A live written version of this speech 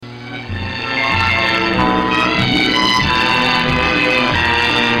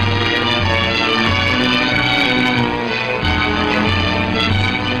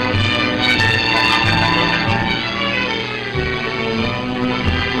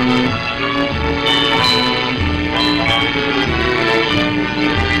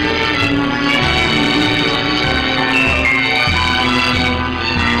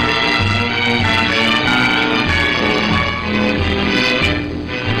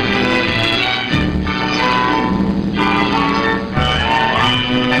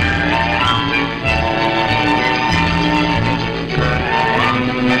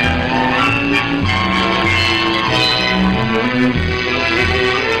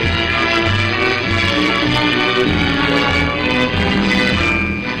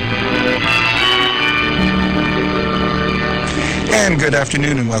And good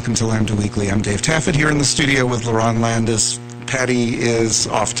afternoon and welcome to Lambda Weekly. I'm Dave Taffet here in the studio with LaRon Landis. Patty is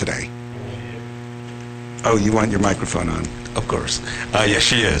off today. Oh, you want your microphone on? Of course. Yes,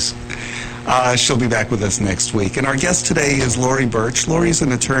 she is. She'll be back with us next week. And our guest today is Lori Birch. Lori's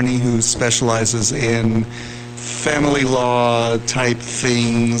an attorney who specializes in family law type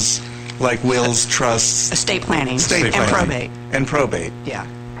things like wills, trusts, estate planning, and probate. And probate. Yeah.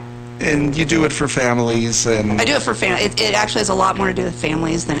 And you do it for families and... I do it for family. It actually has a lot more to do with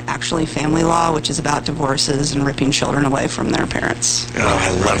families than actually family law, which is about divorces and ripping children away from their parents. Oh, I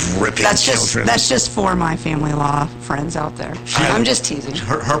love ripping children. That's just for my family law friends out there. I'm just teasing.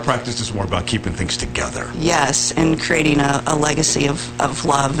 Her practice is more about keeping things together. Yes, and creating a legacy of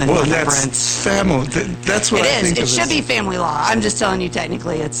love and remembrance. That's family. That's what I think It should be family law. I'm just telling you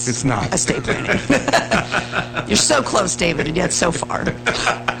technically it's not. Estate planning. You're so close, David, and yet so far.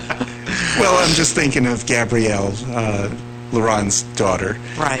 Well, I'm just thinking of Gabrielle, LaRon's daughter,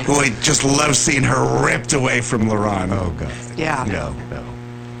 right? Who I just love seeing her ripped away from LaRon. Oh, God. Yeah. No.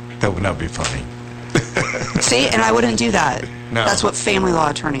 That would not be funny. See, and I wouldn't do that. No. That's what family law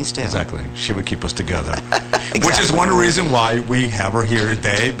attorneys do. Exactly. She would keep us together. Exactly. Which is one reason why we have her here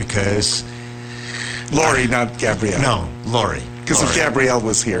today, because... Lori, not Gabrielle. No, Lori. Because if Gabrielle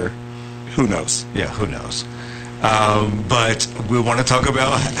was here, who knows? Yeah, who knows? But we want to talk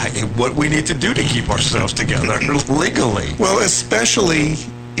about what we need to do to keep ourselves together legally. Well, especially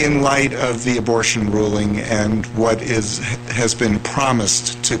in light of the abortion ruling and what has been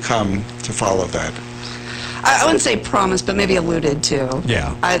promised to come to follow that. I wouldn't say promised, but maybe alluded to.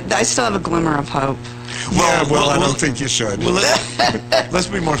 Yeah. I still have a glimmer of hope. Well, I don't think you should. Well, let's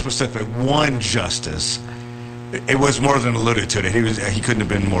be more specific. One justice. It was more than alluded to. He couldn't have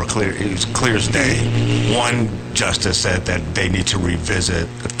been more clear. It was clear as day. One justice said that they need to revisit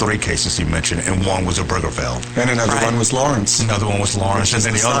the 3 cases he mentioned, and one was Obergefell. And another one was Lawrence. Another one was Lawrence, and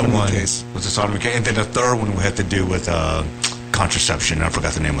then the other one case. was the sodomy case. And then the third one had to do with contraception. I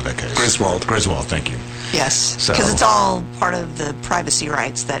forgot the name of that case. Griswold, Yes, thank you. because it's all part of the privacy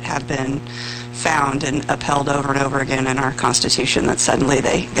rights that have been found and upheld over and over again in our Constitution, that suddenly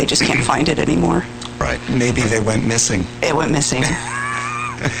they just can't find it anymore. Right. Maybe they went missing. It went missing.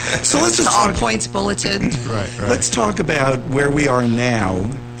 So let's just all points bulletin. Right. Let's talk about where we are now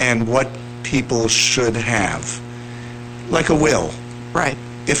and what people should have. Like a will. Right.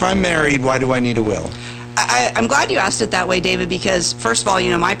 If I'm married, why do I need a will? I'm glad you asked it that way, David, because first of all,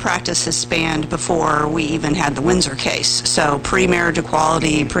 my practice has spanned before we even had the Windsor case. So pre-marriage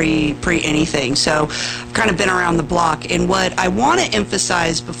equality, pre-anything. So I've kind of been around the block. And what I want to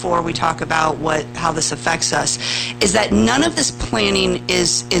emphasize before we talk about how this affects us is that none of this planning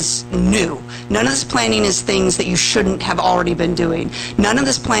is new. None of this planning is things that you shouldn't have already been doing. None of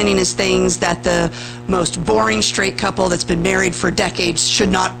this planning is things that the most boring straight couple that's been married for decades should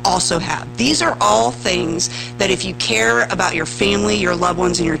not also have. These are all things that if you care about your family, your loved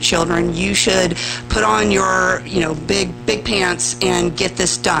ones, and your children, you should put on your, big pants and get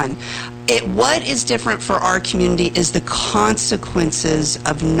this done. What is different for our community is the consequences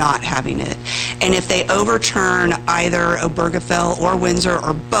of not having it. And if they overturn either Obergefell or Windsor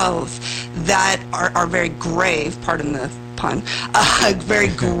or both, that are very grave, pardon the pun, very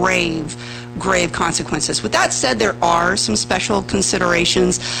grave consequences. With that said, there are some special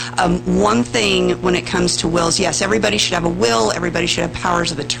considerations. One thing when it comes to wills, yes, everybody should have a will. Everybody should have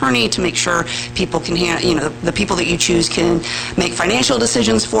powers of attorney to make sure people can the people that you choose can make financial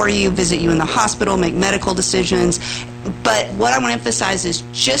decisions for you, visit you in the hospital, make medical decisions. But what I want to emphasize is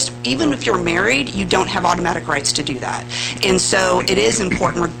just even if you're married, you don't have automatic rights to do that. And so it is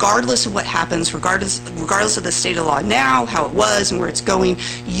important, regardless of what happens, regardless of the state of law now, how it was, and where it's going,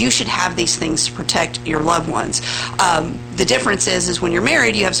 you should have these things to protect your loved ones. The difference is when you're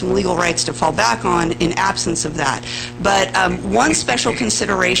married, you have some legal rights to fall back on in absence of that. But one special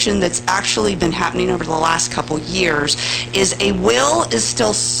consideration that's actually been happening over the last couple years is a will is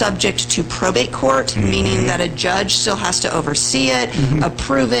still subject to probate court, meaning that a judge still has to oversee it,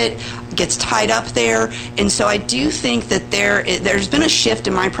 approve it, gets tied up there. And so I do think that there's been a shift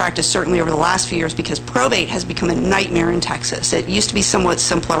in my practice, certainly over the last few years, because probate has become a nightmare in Texas. It used to be somewhat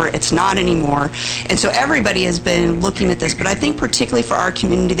simpler. It's not anymore. And so everybody has been looking at this. But I think particularly for our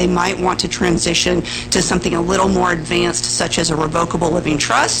community, they might want to transition to something a little more advanced, such as a revocable living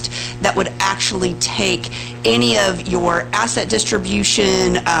trust that would actually take any of your asset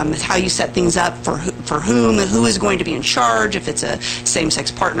distribution, how you set things up for who is going to be in charge, if it's a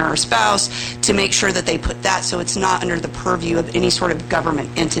same-sex partner or spouse, to make sure that they put that so it's not under the purview of any sort of government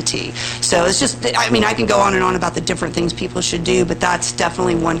entity. So it's just, I mean, I can go on and on about the different things people should do, but that's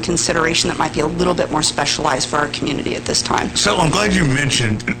definitely one consideration that might be a little bit more specialized for our community at this time. So I'm glad you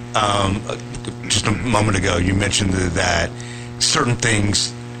mentioned, just a moment ago, you mentioned that certain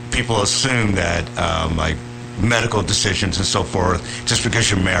things, people assume that, like medical decisions and so forth, just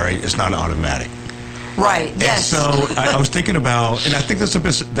because you're married, it's not automatic. Right, yes. And so I was thinking about, and I think that's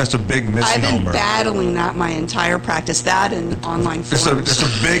a big misnomer. I've been battling that my entire practice, that and online forums. It's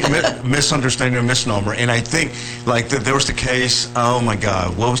a big misunderstanding or misnomer. And I think, like, there was the case, oh my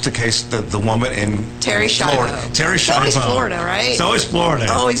God, what was the case, the woman in Terry Florida? Schiavo. Terry It's Schiavo. always Florida, right? It's always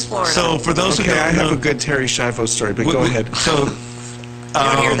Florida. Always Florida. So for those Okay, who don't I know, have a good Terry Schiavo story, but go ahead. So You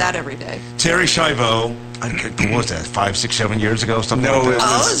don't hear that every day. Terry Schiavo, what was that, 5, 6, 7 years ago, something No, like it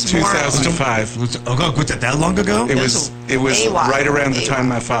that? was it's more- 2005. Was that long ago? It was AWOL. right around the time AWOL.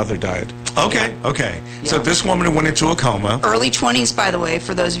 my father died. Okay. So Yeah. this woman went into a coma. Early 20s, by the way,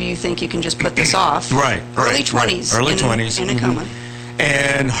 for those of you who think you can just put this off. Right. Early 20s. Early in- 20s. In a coma.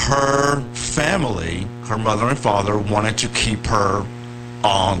 And her family, her mother and father, wanted to keep her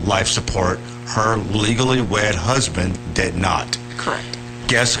on life support. Her legally wed husband did not. Correct.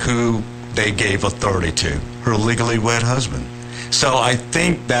 Guess who they gave authority to? Her legally wed husband. So I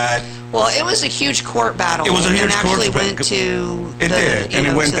think that Well, it was a huge court battle. It was a huge and actually court went battle. to It the, did, you and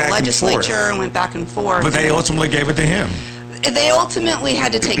it know, went to the back and legislature forth. and went back and forth. but they And ultimately gave it to him. they ultimately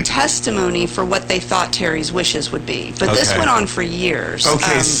had to take testimony for what they thought Terry's wishes would be. But this Okay. went on for years.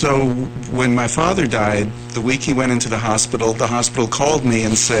 Okay, so when my father died, the week he went into the hospital called me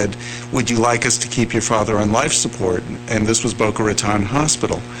and said, would you like us to keep your father on life support? And this was Boca Raton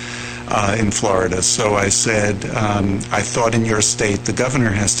Hospital in Florida. So I said, I thought in your state the governor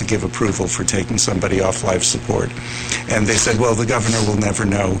has to give approval for taking somebody off life support. And they said, well, the governor will never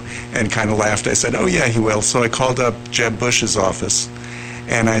know, and kind of laughed. I said, oh yeah, he will. So I called up Jeb Bush's office.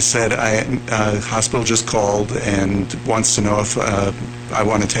 And I said, hospital just called and wants to know if I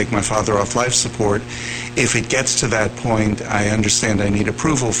want to take my father off life support. If it gets to that point, I understand I need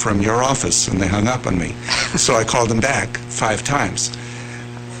approval from your office. And they hung up on me. So I called them back 5 times.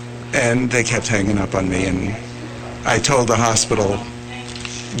 And they kept hanging up on me. And I told the hospital,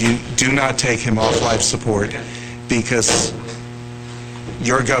 you do not take him off life support because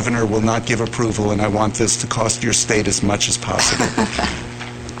your governor will not give approval, and I want this to cost your state as much as possible.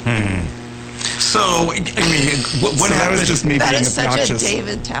 So, I mean, what So that happened? was just me that being is such a obnoxious.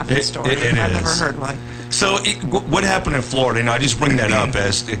 David Taffet It- story. it I've never is. heard one. So what happened in Florida, and I just bring that up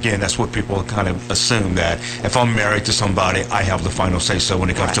as, again, that's what people kind of assume, that if I'm married to somebody, I have the final say-so when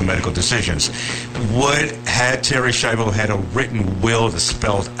it comes to Right. medical decisions. Had Terry Schiavo had a written will that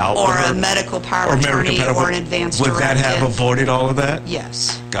spelled out Or for her, a medical power attorney or an advance would that have directive. avoided all of that?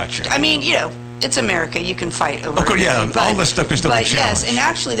 Yes. Gotcha. I mean, you know, it's America. You can fight over Of course, yeah, anything, all this stuff can still be But yes, challenged. and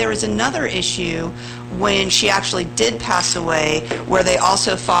actually there was another issue when she actually did pass away where they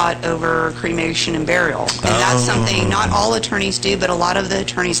also fought over cremation and burial. And that's something not all attorneys do, but a lot of the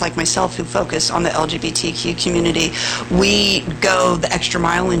attorneys like myself who focus on the LGBTQ community, we go the extra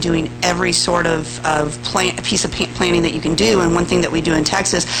mile in doing every sort of piece of planning that you can do. And one thing that we do in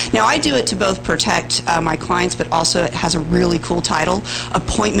Texas, now I do it to both protect my clients, but also it has a really cool title,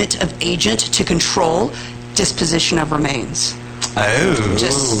 Appointment of Agent to Control Disposition of Remains. Oh.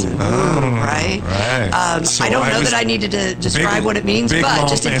 Just, right? Right. So I don't I know was- that I need to describe Big- what it means, big, but long,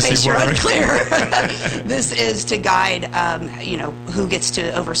 just in fancy case you're word. unclear, this is to guide, who gets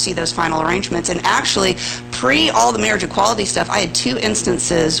to oversee those final arrangements. And actually, pre all the marriage equality stuff, I had 2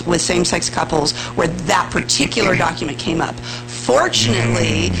 instances with same-sex couples where that particular document came up.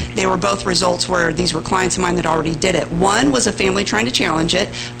 Fortunately, they were both results where these were clients of mine that already did it. One was a family trying to challenge it,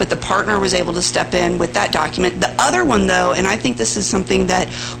 but the partner was able to step in with that document. The other one, though, and I think this is something that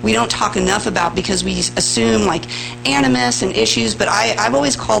we don't talk enough about because we assume like animus and issues, but I've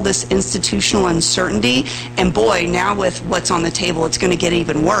always called this institutional uncertainty. And boy, now with what's on the table, it's going to get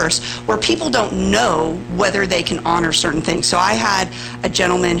even worse, where people don't know whether they can honor certain things. So I had a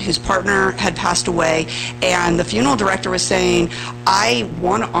gentleman whose partner had passed away, and the funeral director was saying, I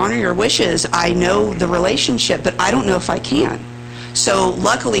want to honor your wishes. I know the relationship, but I don't know if I can. So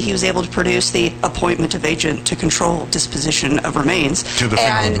luckily he was able to produce the appointment of agent to control disposition of remains To the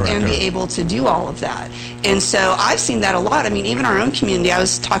funeral and be director. able to do all of that. And so I've seen that a lot. I mean, even our own community, I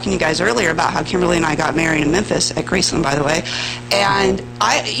was talking to you guys earlier about how Kimberly and I got married in Memphis at Graceland, by the way. And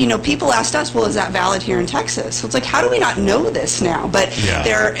people asked us, well, is that valid here in Texas? So it's like, how do we not know this now? But Yeah.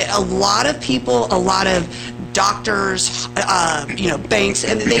 there are a lot of people, a lot of doctors, banks,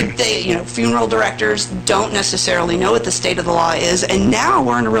 and they, funeral directors don't necessarily know what the state of the law is. And now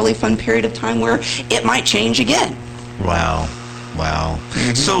we're in a really fun period of time where it might change again. Wow.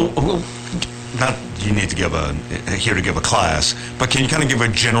 So, well, not you need to give here to give a class, but can you kind of give a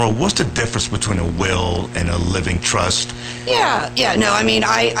general, what's the difference between a will and a living trust? Yeah. No, I mean,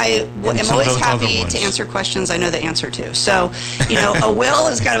 I am some of always those other happy ones. to answer questions I know the answer to. So, a will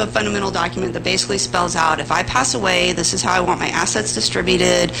is kind of a fundamental document that basically spells out, if I pass away, this is how I want my assets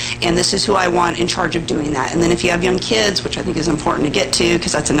distributed, and this is who I want in charge of doing that. And then if you have young kids, which I think is important to get to,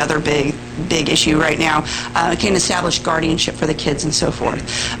 because that's another big issue right now, can establish guardianship for the kids and so forth.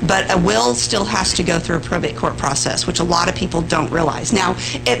 But a will still has to go through a probate court process, which a lot of people don't realize. Now,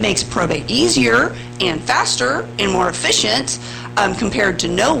 it makes probate easier and faster and more efficient compared to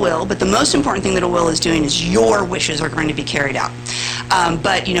no will, but the most important thing that a will is doing is your wishes are going to be carried out.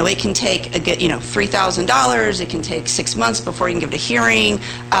 But it can take $3,000. It can take 6 months before you can give it a hearing.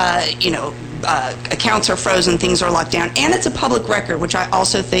 Accounts are frozen, things are locked down, and it's a public record, which I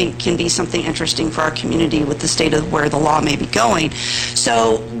also think can be something interesting for our community with the state of where the law may be going.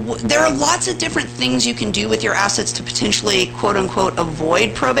 So there are lots of different things you can do with your assets to potentially, quote unquote,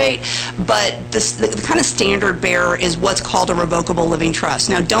 avoid probate, but the kind of standard bearer is what's called a revocable living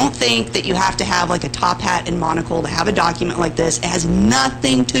trust. Now, don't think that you have to have like a top hat and monocle to have a document like this. It has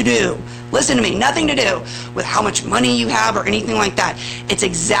nothing to do, listen to me, nothing to do with how much money you have or anything like that. It's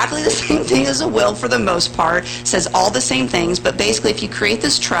exactly the same thing as a will for the most part, says all the same things, but basically if you create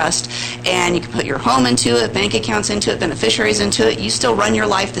this trust and you can put your home into it, bank accounts into it, beneficiaries into it, you still run your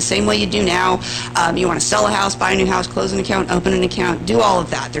life the same way you do now. You want to sell a house, buy a new house, close an account, open an account, do all of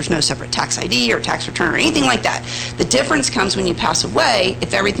that. There's no separate tax ID or tax return or anything like that. The difference comes when you pass away.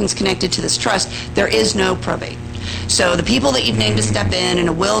 If everything's connected to this trust, there is no probate. So the people that you've named to step in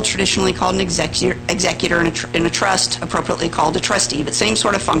a will, traditionally called an executor in a trust, appropriately called a trustee, but same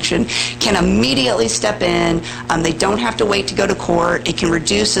sort of function, can immediately step in. They don't have to wait to go to court. It can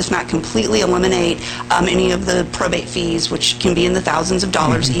reduce, if not completely eliminate, any of the probate fees, which can be in the thousands of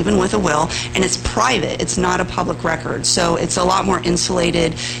dollars, even with a will. And it's private. It's not a public record. So it's a lot more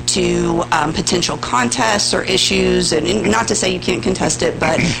insulated to potential contests or issues. And not to say you can't contest it,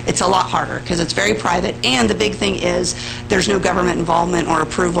 but it's a lot harder because it's very private. And the big thing is there's no government involvement or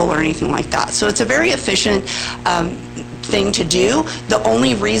approval or anything like that. So it's a very efficient thing to do. The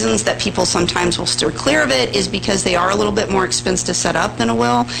only reasons that people sometimes will steer clear of it is because they are a little bit more expensive to set up than a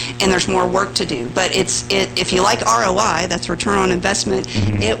will, and there's more work to do. But if you like ROI, that's return on investment,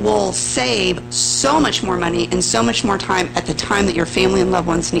 it will save so much more money and so much more time at the time that your family and loved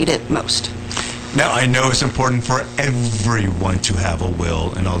ones need it most. Now, I know it's important for everyone to have a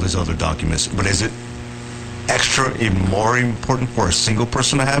will and all these other documents, but is it extra and more important for a single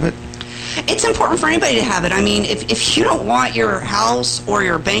person to have it? It's important for anybody to have it. I mean, if you don't want your house or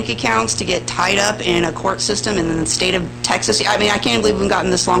your bank accounts to get tied up in a court system in the state of Texas, I mean, I can't believe we've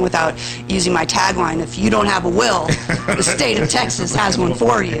gotten this long without using my tagline, if you don't have a will, the state of Texas has one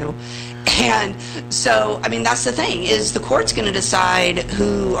for you. And so, I mean, that's the thing, is the court's going to decide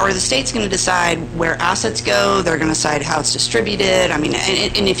or the state's going to decide where assets go. They're going to decide how it's distributed. I mean,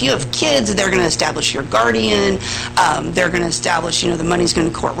 and if you have kids, they're going to establish your guardian. They're going to establish, the money's going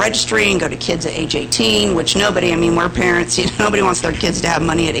to court registry and go to kids at age 18, which we're parents, nobody wants their kids to have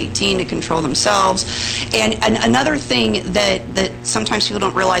money at 18 to control themselves. And another thing that sometimes people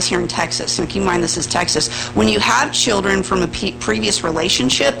don't realize here in Texas, and keep in mind this is Texas, when you have children from a previous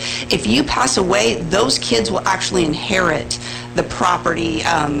relationship, if you pass away, those kids will actually inherit the property,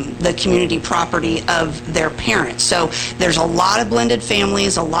 the community property of their parents. So there's a lot of blended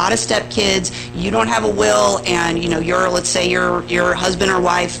families, a lot of stepkids. You don't have a will, and let's say your husband or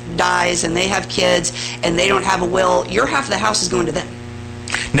wife dies, and they have kids, and they don't have a will. Your half of the house is going to them.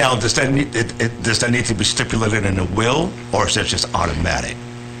 Now, does that need to be stipulated in a will, or is that just automatic?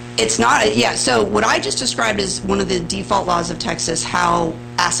 It's not, yeah. So what I just described is one of the default laws of Texas, how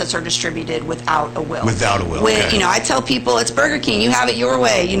assets are distributed without a will. Without a will, okay. I tell people, it's Burger King, you have it your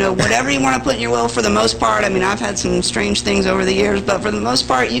way. Whatever you want to put in your will, for the most part. I mean, I've had some strange things over the years, but for the most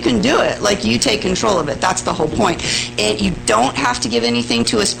part, you can do it. Like, you take control of it. That's the whole point. And you don't have to give anything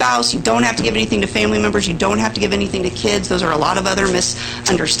to a spouse. You don't have to give anything to family members. You don't have to give anything to kids. Those are a lot of other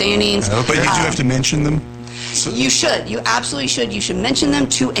misunderstandings. But you do have to mention them? You should. You absolutely should. You should mention them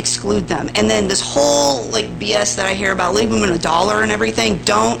to exclude them. And then this whole like BS that I hear about leave them in $1 and everything,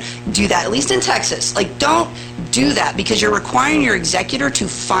 don't do that. At least in Texas. Like, don't do that, because you're requiring your executor to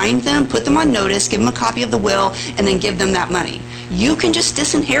find them, put them on notice, give them a copy of the will, and then give them that money. You can just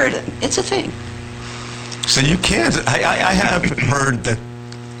disinherit them. It's a thing. So you can't. I have heard that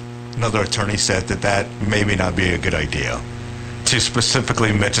another attorney said that maybe not be a good idea to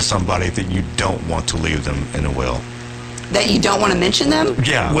specifically mention somebody that you don't want to leave them in a will. That you don't want to mention them?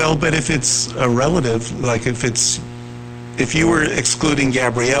 Yeah. Well, but if it's a relative, like if you were excluding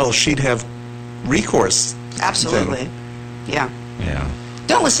Gabrielle, she'd have recourse. Absolutely. Yeah. Yeah.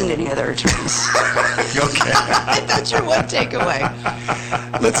 Don't listen to any other attorneys. Okay. That's your one takeaway.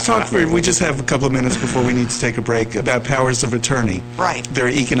 Let's talk, we just have a couple of minutes before we need to take a break, about powers of attorney. Right. There are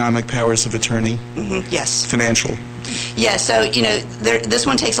economic powers of attorney, Yes. financial. Yeah, so, this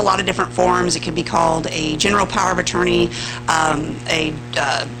one takes a lot of different forms. It could be called a general power of attorney, a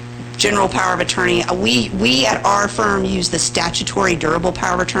general power of attorney. We at our firm use the statutory durable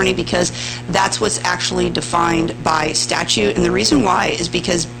power of attorney because that's what's actually defined by statute. And the reason why is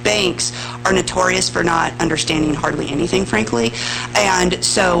because banks are notorious for not understanding hardly anything, frankly. And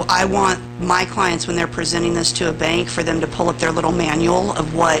so I want my clients, when they're presenting this to a bank, for them to pull up their little manual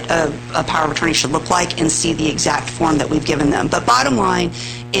of what a power of attorney should look like and see the exact form that we've given them. But bottom line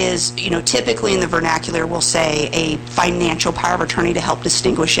is, typically in the vernacular we'll say a financial power of attorney to help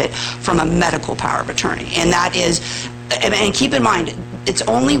distinguish it from a medical power of attorney. And that is, and keep in mind, it's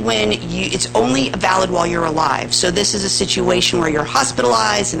only valid while you're alive. So this is a situation where you're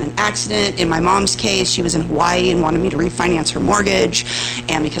hospitalized in an accident. In my mom's case, she was in Hawaii and wanted me to refinance her mortgage.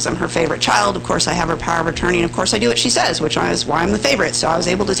 And because I'm her favorite child, of course, I have her power of attorney. And of course, I do what she says, which is why I'm the favorite. So I was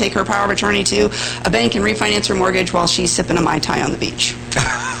able to take her power of attorney to a bank and refinance her mortgage while she's sipping a Mai Tai on the beach.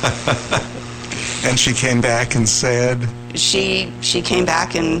 And she came back and said? She came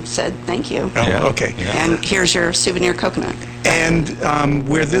back and said, thank you. Oh, Yeah. okay. Yeah. And here's your souvenir coconut. And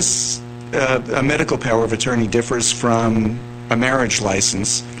where this, a medical power of attorney differs from a marriage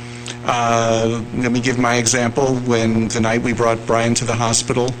license, let me give my example. When the night we brought Brian to the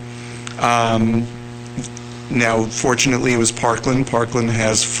hospital, now fortunately it was Parkland. Parkland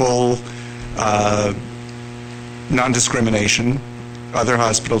has full non-discrimination. Other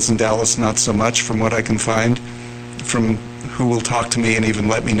hospitals in Dallas, not so much, from what I can find, from who will talk to me and even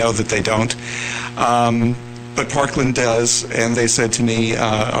let me know that they don't. But Parkland does, and they said to me,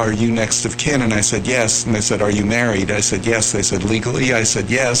 are you next of kin? And I said, yes. And they said, are you married? I said, yes. They said, legally? I said,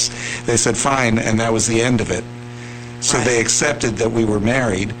 yes. They said, fine, and that was the end of it. So Right. they accepted that we were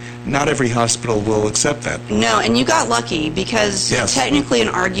married. Not every hospital will accept that. No, and you got lucky because Yes. technically an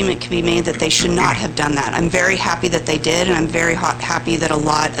argument can be made that they should not have done that. I'm very happy that they did, and I'm very happy that a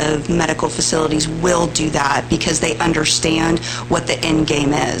lot of medical facilities will do that because they understand what the end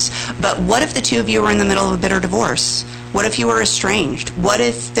game is. But what if the two of you were in the middle of a bitter divorce? What if you were estranged? What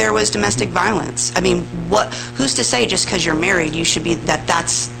if there was domestic violence? I mean, who's to say just because you're married you should be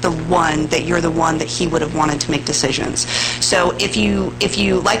that's the one that you're the one that he would have wanted to make decisions. So if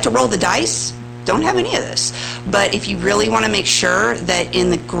you like to roll the dice, don't have any of this. But if you really want to make sure that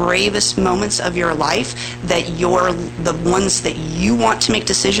in the gravest moments of your life that the ones that you want to make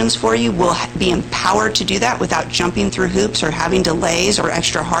decisions for you will be empowered to do that without jumping through hoops or having delays or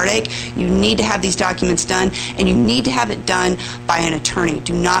extra heartache, you need to have these documents done, and you need to have it done by an attorney.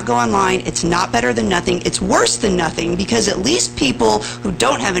 Do not go online. It's not better than nothing. It's worse than nothing because at least people who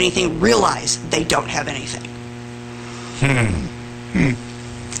don't have anything realize they don't have anything.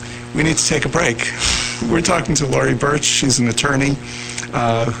 We need to take a break. We're talking to Lori Birch. She's an attorney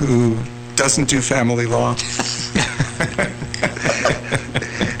who doesn't do family law.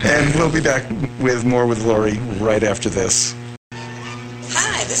 And we'll be back with more with Lori right after this.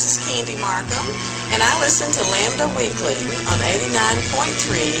 Hi, this is Candy Markham, and I listen to Lambda Weekly on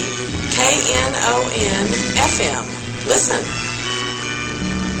 89.3 KNON FM. Listen.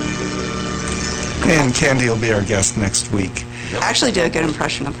 And Candy will be our guest next week. I actually did a good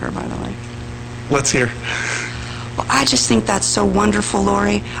impression of her, by the way. Let's hear. Well, I just think that's so wonderful,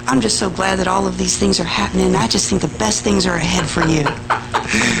 Lori. I'm just so glad that all of these things are happening. I just think the best things are ahead for you.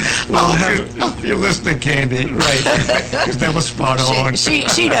 You're listening, Candy. Right. Because that was spot on. She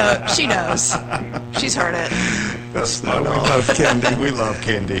knows. She's heard it. That's spot We on. love Candy. We love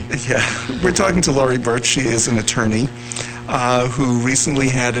Candy. Yeah, we're talking to Lori Birch. She is an attorney who recently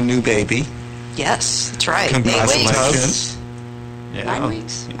had a new baby. Yes, that's right. 8 Congratulations. weeks. Yeah. 9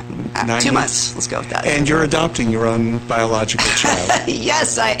 weeks? 9 2 weeks. months. Let's go with that. And you're adopting your own biological child.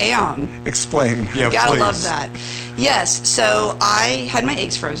 Yes, I am. Explain. Yeah, Gotta please. love that. Yes, so I had my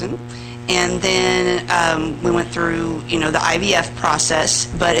eggs frozen, And then we went through, the IVF process,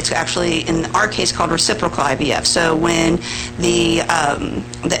 but it's actually, in our case, called reciprocal IVF. So when the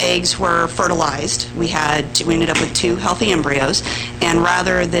eggs were fertilized, we ended up with 2 healthy embryos, and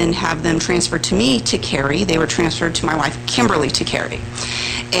rather than have them transferred to me to carry, they were transferred to my wife, Kimberly, to carry.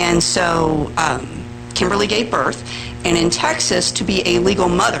 And so Kimberly gave birth. And in Texas, to be a legal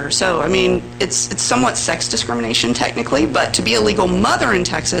mother, so, it's somewhat sex discrimination technically, but to be a legal mother in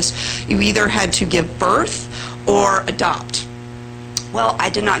Texas, you either had to give birth or adopt. Well, I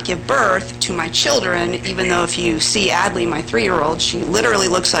did not give birth to my children, even though if you see Adley, my 3-year-old, she literally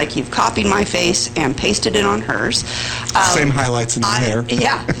looks like you've copied my face and pasted it on hers. Same highlights in your hair.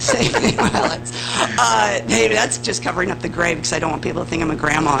 Yeah, same highlights. Hey, that's just covering up the grave because I don't want people to think I'm a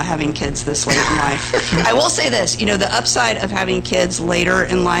grandma having kids this late in life. I will say this, the upside of having kids later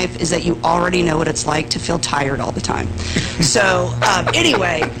in life is that you already know what it's like to feel tired all the time. So,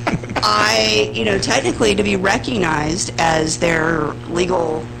 anyway, technically to be recognized as their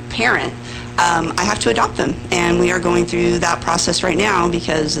legal parent, I have to adopt them, and we are going through that process right now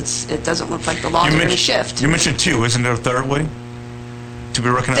because it doesn't look like the laws are going to shift. You mentioned 2, isn't there a third way to be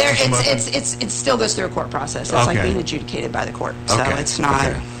recognized as a mother? It still goes through a court process. It's like being adjudicated by the court, so it's not.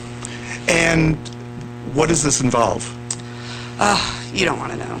 Okay. And what does this involve? You don't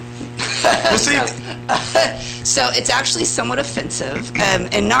want to know. Well, see, So it's actually somewhat offensive,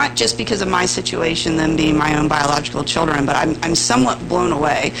 and not just because of my situation, them being my own biological children, but I'm somewhat blown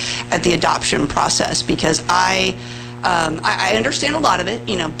away at the adoption process because I understand a lot of it,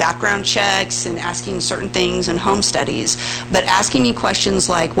 background checks and asking certain things and home studies, but asking me questions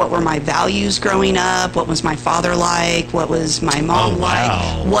like what were my values growing up, what was my father like, what was my mom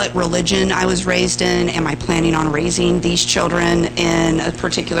like, what religion I was raised in, am I planning on raising these children in a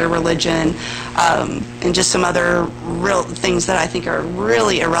particular religion, and just some other real things that I think are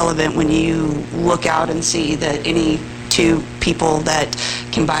really irrelevant when you look out and see that any 2 people that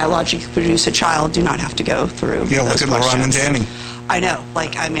can biologically produce a child do not have to go through Yeah, those look at Lauren and questions. Danny. I know. I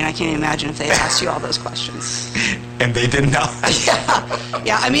can't even imagine if they had asked you all those questions. and they didn't know.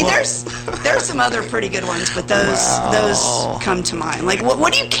 Yeah. There's some other pretty good ones, but those come to mind. Like,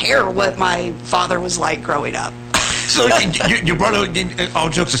 what do you care what my father was like growing up? So you brought up, all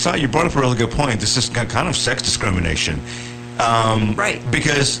jokes aside, you brought up a really good point. This is kind of sex discrimination. Right.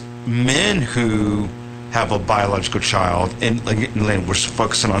 Because men who have a biological child, and we're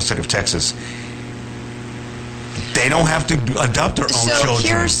focusing on the state of Texas, they don't have to adopt their own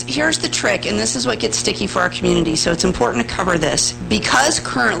children. So here's the trick, and this is what gets sticky for our community, so it's important to cover this. Because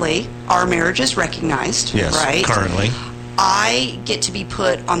currently our marriage is recognized, Yes, right? currently. I get to be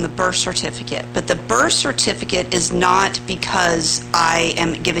put on the birth certificate, but the birth certificate is not because I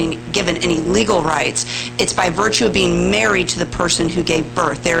am given any legal rights. It's by virtue of being married to the person who gave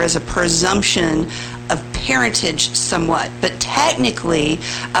birth. There is a presumption of parentage somewhat, but technically,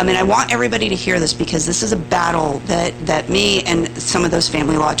 and I want everybody to hear this because this is a battle that me and some of those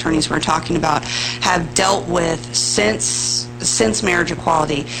family law attorneys we're talking about have dealt with since marriage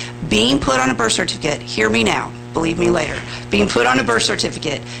equality. Being put on a birth certificate, hear me now, believe me later, being put on a birth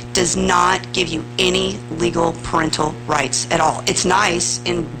certificate does not give you any legal parental rights at all. It's nice,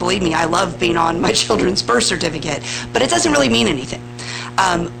 and believe me, I love being on my children's birth certificate, but it doesn't really mean anything.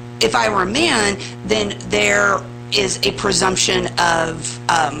 If I were a man, then there is a presumption of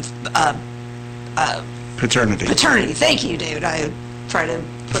Paternity. paternity. Thank you, David. I try to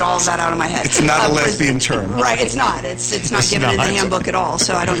put all of that out of my head. It's not a lesbian term. Right, it's not. It's not given in the handbook at all,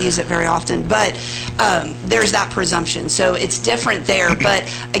 so I don't use it very often. But there's that presumption. So it's different there. But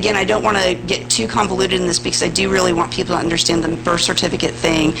again, I don't want to get too convoluted in this because I do really want people to understand the birth certificate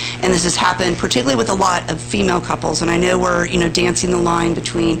thing. And this has happened particularly with a lot of female couples. And I know we're, dancing the line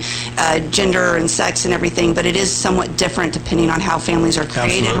between gender and sex and everything, but it is somewhat different depending on how families are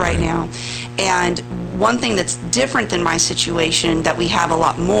created right now. And one thing that's different than my situation that we have a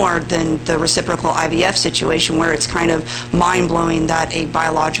lot more than the reciprocal IVF situation where it's kind of mind-blowing that a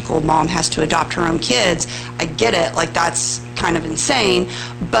biological mom has to adopt her own kids. I get it, like that's kind of insane,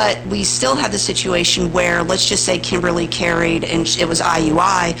 but we still have the situation where, let's just say Kimberly carried and it was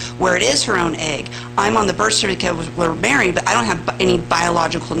IUI, where it is her own egg. I'm on the birth certificate, we're married, but I don't have any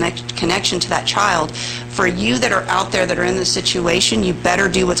biological connection to that child. For you that are out there that are in this situation, you better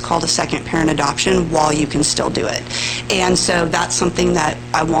do what's called a second parent adoption while you can still do it. And so that's something that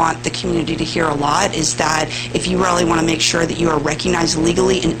I want the community to hear a lot, is that if you really want to make sure that you are recognized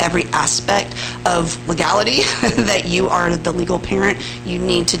legally in every aspect of legality, that you are the legal parent, you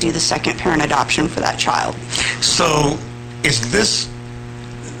need to do the second parent adoption for that child. So is this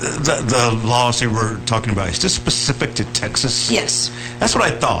the laws they were talking about, is this specific to Texas? Yes. That's what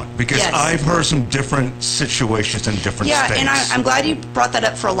I thought, because Yes. I've heard some different situations in different Yeah, states. and I'm glad you brought that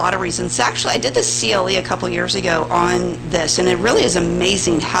up for a lot of reasons. Actually, I did this CLE a couple years ago on this, and it really is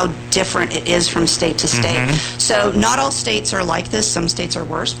amazing how different it is from state to state. So not all states are like this. Some states are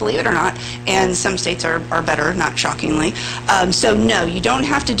worse, believe it or not, and some states are better, not shockingly. So no, you don't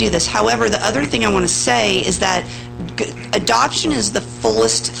have to do this. However, the other thing I want to say is that adoption is the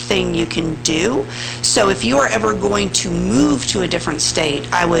fullest thing you can do. So if you are ever going to move to a different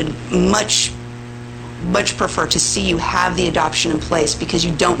state, I would much prefer to see you have the adoption in place, because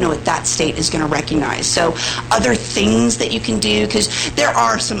you don't know what that state is going to recognize. So other things that you can do, because there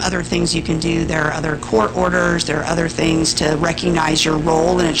are some other things you can do. There are other court orders, there are other things to recognize your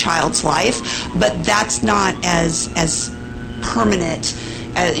role in a child's life, but that's not as permanent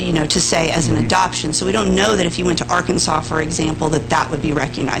to say as an adoption. So we don't know that if you went to Arkansas, for example, that would be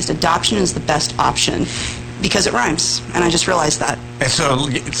recognized. Adoption is the best option because it rhymes, and I just realized that. And so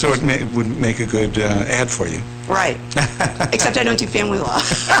it would make a good ad for you. Right. Except I don't do family law.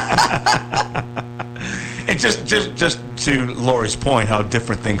 and just to Lori's point, how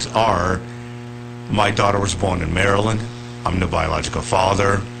different things are. My daughter was born in Maryland. I'm the biological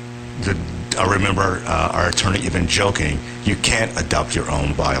father. I remember our attorney even joking, you can't adopt your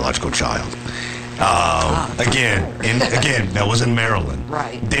own biological child. Again, that was in Maryland.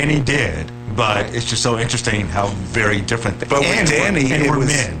 Right. Danny did, but it's just so interesting how very different. But with Danny, and it we're was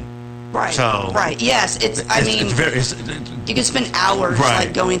men. Right. So right. Yes. it's You can spend hours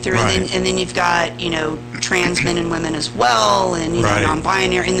Right, going through, right. and then you've got trans men and women as well, and Right.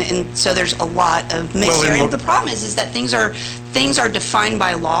 non-binary, and so there's a lot of mix Well, here. and And the problem is that things are defined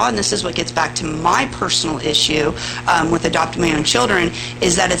by law, and this is what gets back to my personal issue with adopting my own children,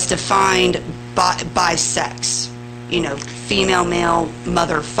 is that it's defined by sex. Female, male,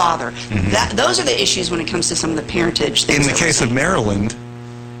 mother, father. Those are the issues when it comes to some of the parentage things. In the that we're case of seeing. Maryland,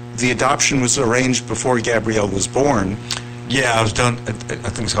 the adoption was arranged before Gabrielle was born, Yeah, I was done. I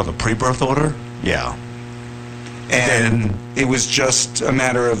think it's called the pre-birth order. Yeah. and it was just a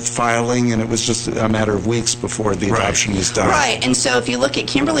matter of filing, and it was just a matter of weeks before the Right. adoption was done. Right, and so if you look at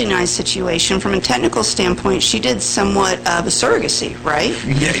Kimberly Nye's situation, from a technical standpoint, she did somewhat of a surrogacy, right?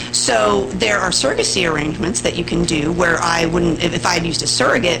 Yeah. So there are surrogacy arrangements that you can do where I wouldn't, if I had used a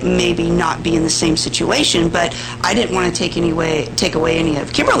surrogate, maybe not be in the same situation, but I didn't want to take away any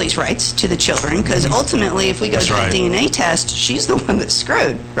of Kimberly's rights to the children, because ultimately, if we go That's to right. the DNA test, she's the one that's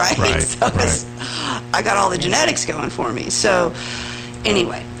screwed, right? Right, So right. I got all the genetics going for me. So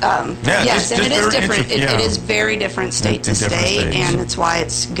anyway, Yeah, yes, just and it is very different. interesting, yeah. It is very different state to In different state, states. and it's why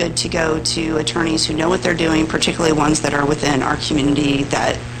it's good to go to attorneys who know what they're doing, particularly ones that are within our community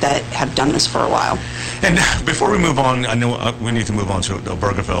that have done this for a while. And before we move on, I know we need to move on to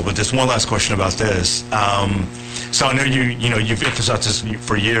Obergefell, but just one last question about this. So I know you've emphasized this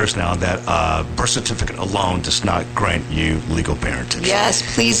for years now, that birth certificate alone does not grant you legal parentage. Yes,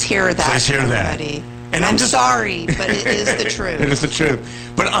 please hear that, Please hear that. everybody. And I'm I'm just- sorry, but it is the truth. It is the truth.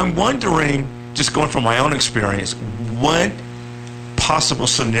 But I'm wondering, just going from my own experience, what possible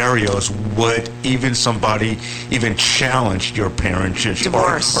scenarios would somebody challenge your parentage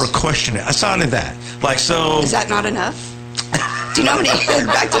Divorce. or question it? Aside of that, Is that not enough? Do you know how many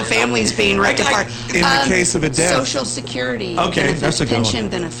back to families being ripped apart? In the case of a death. Social Security Okay, benefits, that's a good one. pension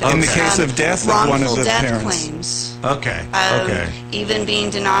benefits. In the case of death of one of wrongful the death parents. claims. Okay. Okay. Even being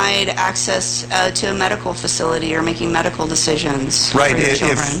denied access to a medical facility or making medical decisions Right. for your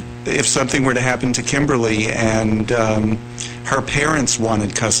children. If something were to happen to Kimberly and her parents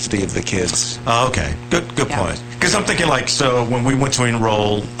wanted custody of the kids. Oh, okay. Good Yeah. point. Because I'm thinking so when we went to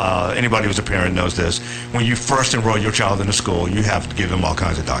enroll, anybody who's a parent knows this, when you first enroll your child in a school, you have to give them all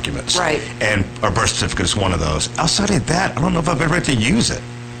kinds of documents. Right. And our birth certificate is one of those. Outside of that, I don't know if I've ever had to use it.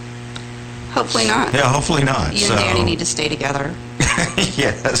 Hopefully not. Yeah, hopefully not. You and Danny need to stay together.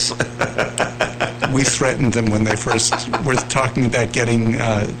 Yes. We threatened them when they first were talking about getting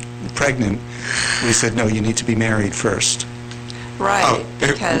pregnant. We said, no, you need to be married first. Right,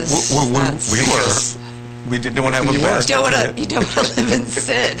 because that's... we were. We didn't want to have a You were. bastard. You don't want to live in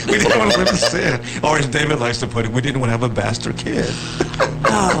sin. We didn't want to live in sin. Or as David likes to put it, we didn't want to have a bastard kid.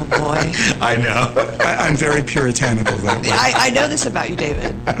 Oh, boy. I know. I'm very puritanical that way. I know this about you,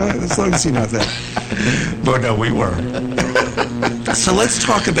 David. As long as you know that. But no, we were. So let's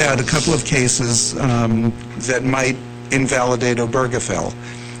talk about a couple of cases that might invalidate Obergefell.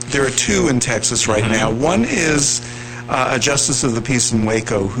 There are two in Texas right now. One is a justice of the peace in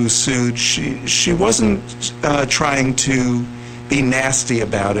Waco who sued. She wasn't trying to be nasty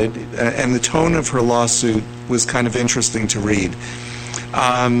about it, and the tone of her lawsuit was kind of interesting to read.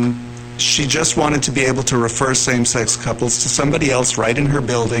 She just wanted to be able to refer same-sex couples to somebody else right in her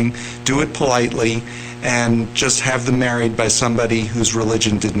building, do it politely, and just have them married by somebody whose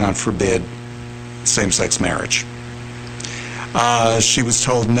religion did not forbid same-sex marriage. She was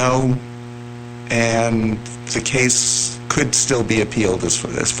told no, and the case could still be appealed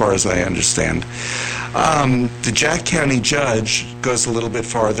as far as I understand. The Jack County judge goes a little bit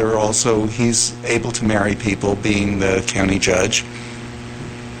farther also. He's able to marry people, being the county judge.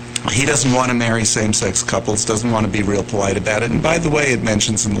 He doesn't want to marry same-sex couples, doesn't want to be real polite about it. And by the way, it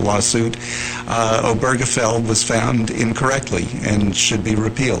mentions in the lawsuit, Obergefell was found incorrectly and should be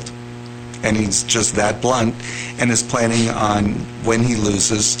repealed. And he's just that blunt and is planning on, when he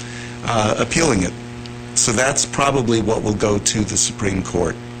loses, appealing it. So that's probably what will go to the Supreme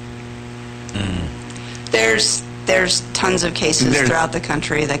Court. There's tons of cases throughout the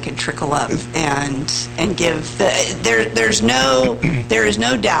country that could trickle up and give the there is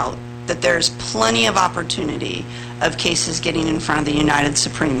no doubt that there's plenty of opportunity of cases getting in front of the United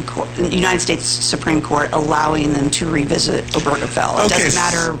States Supreme Court, allowing them to revisit Obergefell. It doesn't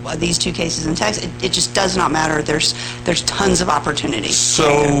matter these two cases in Texas. It just does not matter. There's tons of opportunity.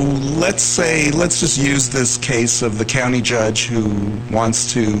 So let's just use this case of the county judge who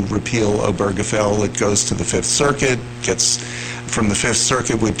wants to repeal Obergefell. It goes to the Fifth Circuit, from the Fifth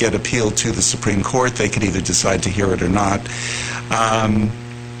Circuit would get appealed to the Supreme Court. They could either decide to hear it or not.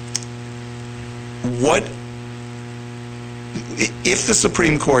 If the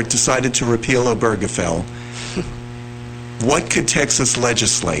Supreme Court decided to repeal Obergefell, what could Texas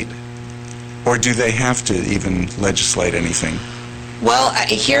legislate? Or do they have to even legislate anything? Well,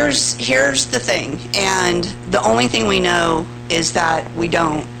 here's the thing, and the only thing we know is that we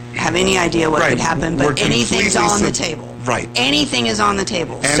don't have any idea what could happen, but anything's on the table. Right. Anything is on the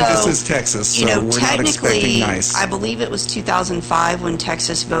table. And so, this is Texas, so we're not expecting nice. I believe it was 2005 when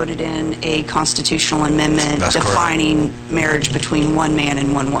Texas voted in a constitutional amendment defining marriage between one man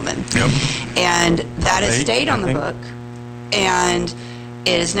and one woman. Yep. And that has stayed on the book, and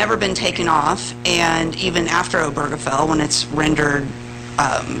it has never been taken off, and even after Obergefell, when it's rendered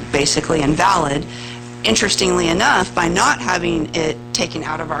basically invalid, interestingly enough, by not having it taken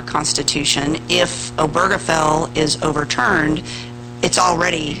out of our Constitution, if Obergefell is overturned, it's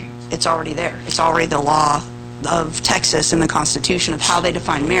already there. It's already the law of Texas and the Constitution of how they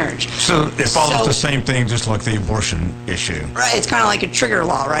define marriage. So it follows the same thing, just like the abortion issue. Right. It's kind of like a trigger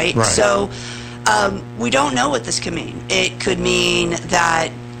law, right? Right. So we don't know what this could mean. It could mean that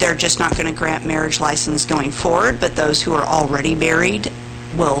they're just not going to grant marriage license going forward, but those who are already married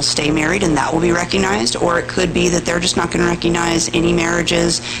will stay married and that will be recognized, or it could be that they're just not going to recognize any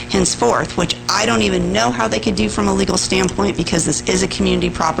marriages henceforth, which I don't even know how they could do from a legal standpoint, because this is a community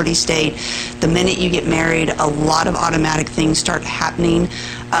property state. The minute you get married, a lot of automatic things start happening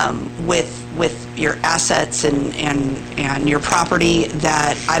with your assets and your property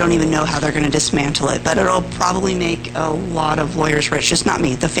that I don't even know how they're going to dismantle it, but it'll probably make a lot of lawyers rich. Just not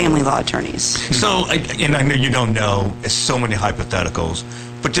me, the family law attorneys. So, and I know you don't know, it's so many hypotheticals,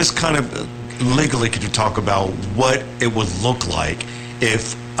 but just kind of legally, could you talk about what it would look like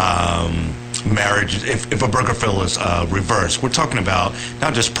if marriage, if Obergefell is reversed? We're talking about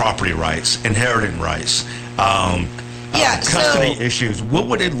not just property rights, inheritance rights, custody issues. What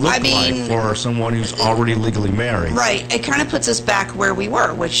would it look like for someone who's already legally married? Right. It kind of puts us back where we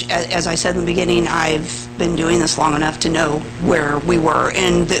were, which, as I said in the beginning, I've been doing this long enough to know where we were.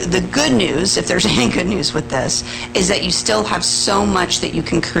 And the good news, if there's any good news with this, is that you still have so much that you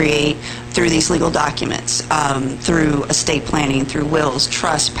can create through these legal documents, through estate planning, through wills,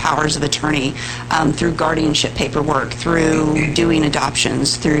 trusts, powers of attorney, through guardianship paperwork, through doing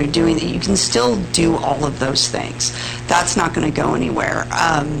adoptions, through doing, you can still do all of those things. That's not going to go anywhere.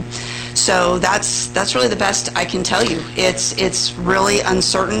 So that's really the best I can tell you. It's really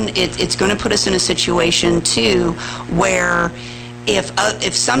uncertain. It's going to put us in a situation too where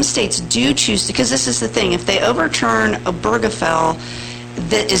if some states do choose to, because this is the thing, if they overturn Obergefell,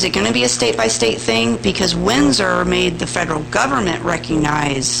 is it going to be a state-by-state thing? Because Windsor made the federal government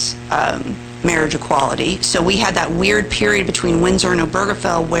recognize marriage equality. So we had that weird period between Windsor and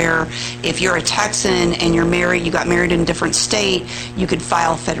Obergefell where if you're a Texan and you're married, you got married in a different state, you could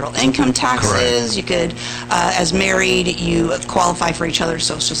file federal income taxes. Correct. You could, as married, you qualify for each other's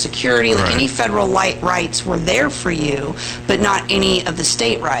Social Security. Like any federal rights were there for you, but not any of the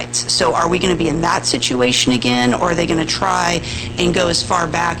state rights. So are we going to be in that situation again, or are they going to try and go as far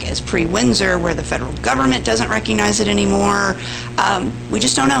back as pre-Windsor where the federal government doesn't recognize it anymore? We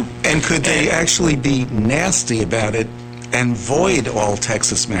just don't know. And could they actually be nasty about it and void all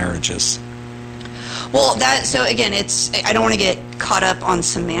Texas marriages? Well, so again, I don't want to get caught up on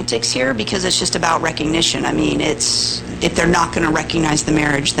semantics here because it's just about recognition. I mean, if they're not going to recognize the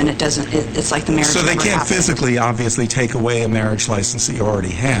marriage, then it's like the marriage. So they never can't happened. physically, obviously, take away a marriage license that you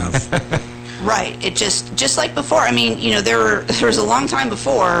already have. Right. It just like before. I mean, there was a long time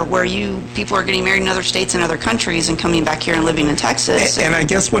before where people are getting married in other states and other countries and coming back here and living in Texas. And I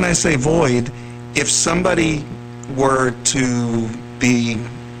guess when I say void, if somebody were to be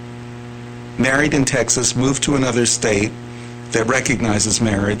married in Texas, move to another state that recognizes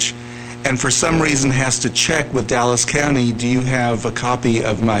marriage, and for some reason has to check with Dallas County, do you have a copy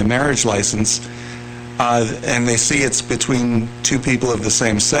of my marriage license? And they see it's between two people of the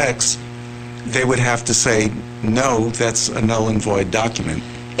same sex, they would have to say, no, that's a null and void document.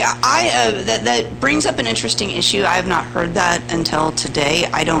 Yeah, that brings up an interesting issue. I have not heard that until today.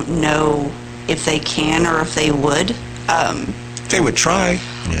 I don't know if they can or if they would. They would try.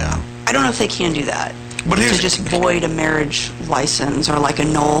 Yeah. I don't know if they can do that. But to just void a marriage license or like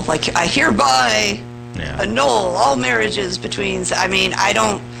annul, like I hereby annul all marriages between. I mean, I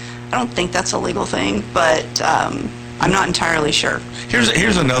don't think that's a legal thing, but I'm not entirely sure.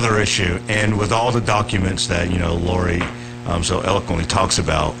 Here's another issue, and with all the documents that Lori so eloquently talks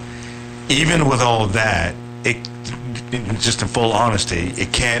about, even with all of that, it just in full honesty,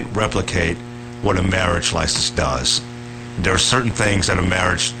 it can't replicate what a marriage license does. There are certain things that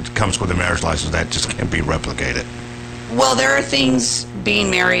comes with a marriage license that just can't be replicated. Well, there are things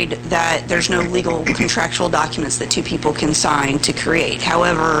being married that there's no legal contractual documents that two people can sign to create.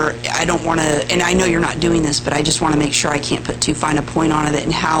 However, I don't want to, and I know you're not doing this, but I just want to make sure I can't put too fine a point on it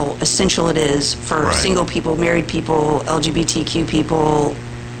and how essential it is for single people, married people, LGBTQ people,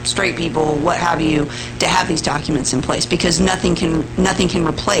 straight people, what have you, to have these documents in place, because nothing can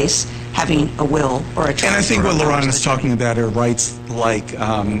replace having a will or a trust. And I think what Laron is talking about are rights like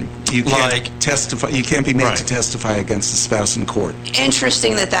you can't testify. You can't be made to testify against a spouse in court.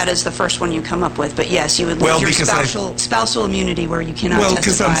 Interesting that is the first one you come up with, but yes, you would lose your spousal immunity where you cannot testify. Well,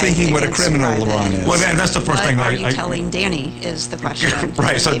 because I'm thinking what a criminal Laron is. Well, man, that's the first thing. What are you telling Danny is the question.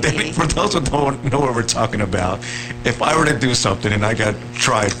 Right. So, Danny, for those who don't know what we're talking about, if I were to do something and I got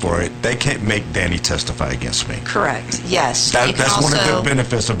tried for it, they can't make Danny testify against me. Correct. Yes. That's one of the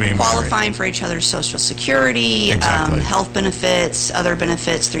benefits of being married. Qualifying for each other's Social Security, health benefits, other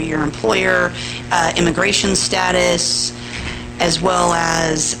benefits through your employer, immigration status, as well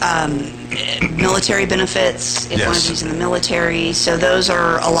as military benefits if one of you's in the military. So those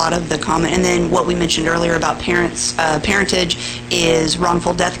are a lot of the common. And then what we mentioned earlier about parentage is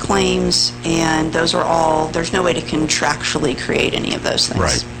wrongful death claims, and those are all. There's no way to contractually create any of those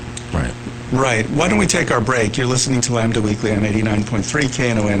things. Right. Why don't we take our break? You're listening to Lambda Weekly on 89.3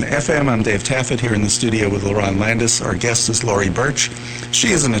 KNON FM. I'm Dave Taffet here in the studio with Laron Landis. Our guest is Lori Birch. She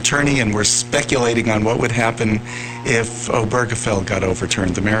is an attorney, and we're speculating on what would happen if Obergefell got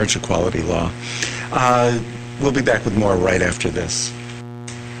overturned, the marriage equality law. We'll be back with more right after this.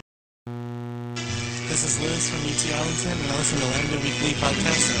 This is Liz from UT Arlington, and I listen to Lambda Weekly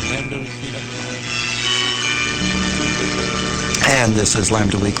podcast at lambdaweekly.com. And this is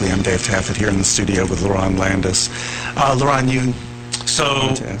Lambda Weekly. I'm Dave Taffet here in the studio with Laron Landis. Laron, you...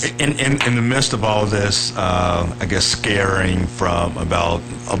 So, in the midst of all this, I guess scaring from about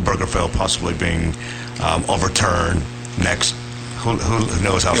Obergefell possibly being overturned next, who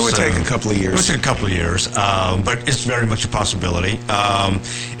knows how soon. It would take a couple of years. It would take a couple of years, but it's very much a possibility.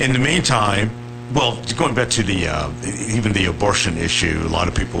 In the meantime, well, going back to even the abortion issue, a lot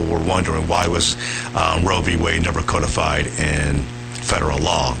of people were wondering why was Roe v. Wade never codified in federal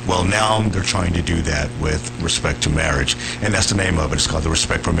law. Well, now they're trying to do that with respect to marriage, and that's the name of it. It's called the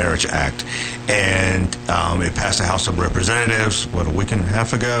Respect for Marriage Act, and it passed the House of Representatives, a week and a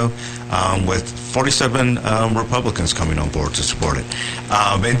half ago, with 47 Republicans coming on board to support it.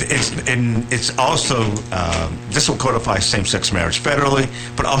 And it's also, this will codify same-sex marriage federally,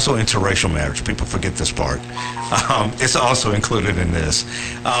 but also interracial marriage. People forget this part. It's also included in this.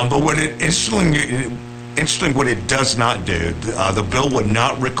 But what interesting, what it does not do, the bill would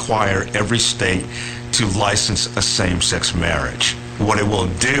not require every state to license a same-sex marriage. What it will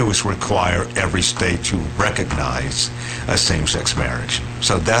do is require every state to recognize a same-sex marriage.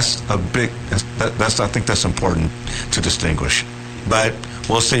 So that's a big, I think that's important to distinguish. But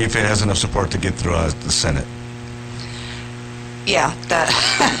we'll see if it has enough support to get through the Senate. Yeah, the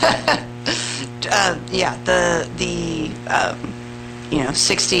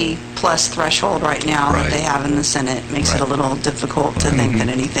 60 plus threshold right now that they have in the Senate makes it a little difficult to think that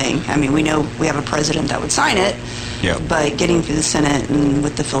anything. I mean, we know we have a president that would sign it, but getting through the Senate and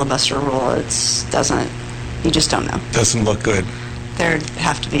with the filibuster rule, you just don't know. Doesn't look good. There'd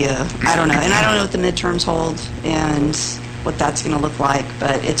have to be I don't know. And I don't know what the midterms hold, and what that's going to look like,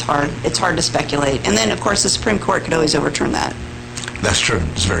 but it's hard to speculate. And then, of course, the Supreme Court could always overturn that. That's true.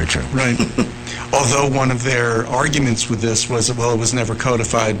 It's very true. Right. Although one of their arguments with this was that, well, it was never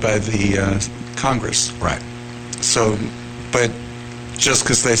codified by the Congress. Right. So, but just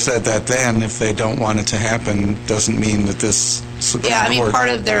because they said that then, if they don't want it to happen, doesn't mean that this Supreme Yeah, I mean, Court... part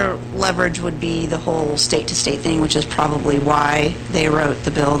of their leverage would be the whole state-to-state thing, which is probably why they wrote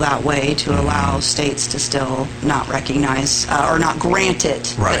the bill that way, to allow states to still not recognize, or not grant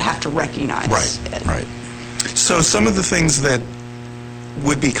it, Right. but have to recognize it. Right. So some of the things that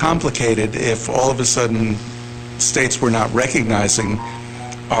would be complicated if all of a sudden states were not recognizing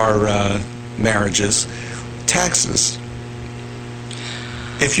our marriages, taxes.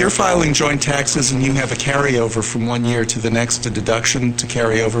 If you're filing joint taxes and you have a carryover from one year to the next, a deduction to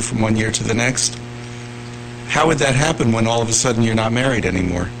carry over from one year to the next, how would that happen when all of a sudden you're not married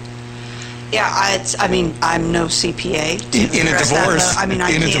anymore? Yeah, I mean, I'm no CPA to In a address that, divorce, though. I mean, I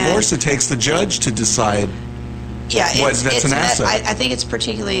in a can't- divorce, it takes the judge to decide. Yeah, that's an asset. I think it's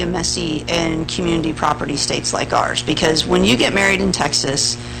particularly messy in community property states like ours, because when you get married in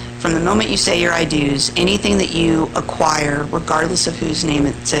Texas, from the moment you say your I do's, anything that you acquire, regardless of whose name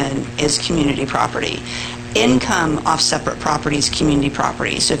it's in, is community property. Income off separate property is community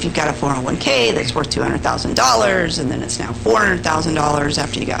property. So if you've got a 401k that's worth $200,000 and then it's now $400,000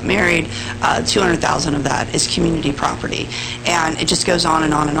 after you got married, $200,000 of that is community property. And it just goes on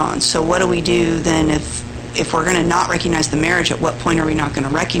and on and on. So what do we do then if we're going to not recognize the marriage? At what point are we not going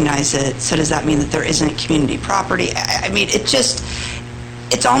to recognize it? So does that mean that there isn't community property? I mean,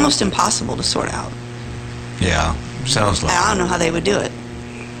 it's almost impossible to sort out. Yeah. Sounds like. I don't know how they would do it.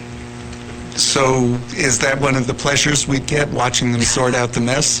 So is that one of the pleasures we'd get, watching them sort out the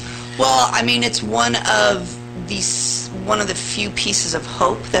mess? Well, I mean, it's one of the few pieces of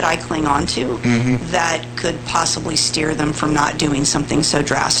hope that I cling on to that could possibly steer them from not doing something so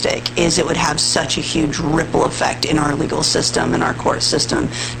drastic, is it would have such a huge ripple effect in our legal system and our court system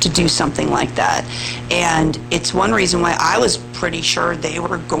to do something like that. And it's one reason why I was pretty sure they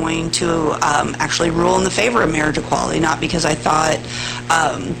were going to actually rule in the favor of marriage equality, not because I thought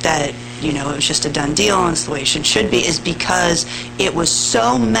that it was just a done deal and it's the way it should be, is because it was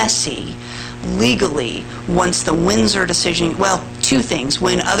so messy legally once the Windsor decision. Well, two things: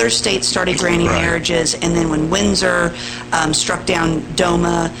 when other states started granting Right. marriages, and then when Windsor struck down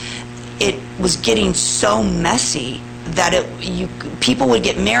DOMA, it was getting so messy that people would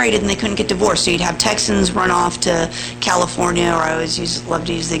get married and they couldn't get divorced. So you'd have Texans run off to California, or I always love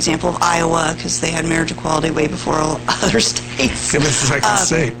to use the example of Iowa, because they had marriage equality way before all other states. It was the second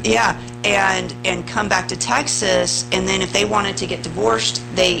state. Yeah, and come back to Texas, and then if they wanted to get divorced,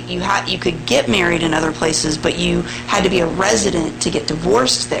 you could get married in other places, but you had to be a resident to get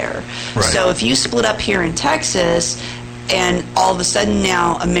divorced there. Right. So if you split up here in Texas, and all of a sudden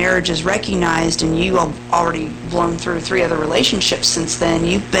now a marriage is recognized, and you have already blown through 3 other relationships since then,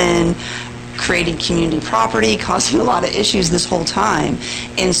 you've been creating community property, causing a lot of issues this whole time.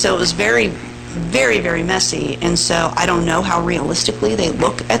 And so it was very, very, very messy. And so I don't know how realistically they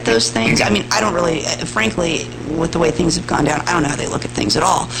look at those things. I mean, I don't really, frankly, with the way things have gone down, I don't know how they look at things at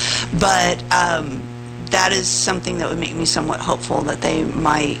all. But that is something that would make me somewhat hopeful that they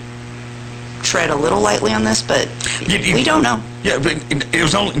might tread a little lightly on this, but we don't know. Yeah, but it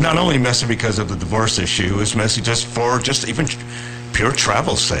was not only messy because of the divorce issue, it was messy just for even pure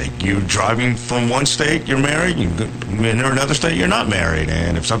travel's sake. You're driving from one state, you're married, you enter another state, you're not married,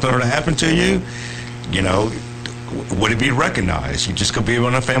 and if something were to happen to you, would it be recognized? You just could be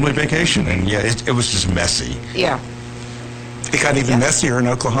on a family vacation, and yeah, it was just messy. Yeah. It got even messier in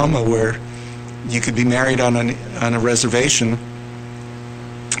Oklahoma, where you could be married on a reservation,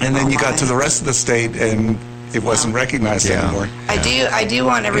 and then you got to the rest of the state and it wasn't recognized anymore. I do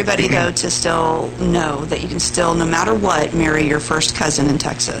want everybody, though, to still know that you can still, no matter what, marry your first cousin in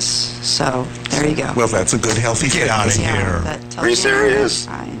Texas. So there you go. Well, that's a good, healthy Get out of here. That tells Are you serious?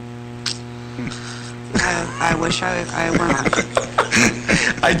 I wish I were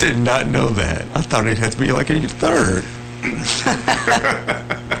not. I did not know that. I thought it had to be like a third.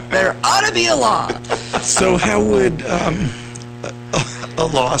 There ought to be a law. So how would a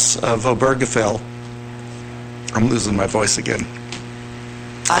loss of Obergefell, I'm losing my voice again.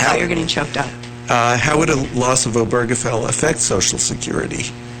 I thought you were getting choked up. How would a loss of Obergefell affect Social Security?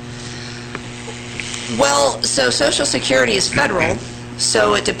 Well, so Social Security is federal,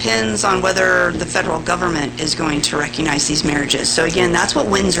 so it depends on whether the federal government is going to recognize these marriages. So again, that's what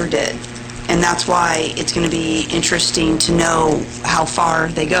Windsor did, and that's why it's going to be interesting to know how far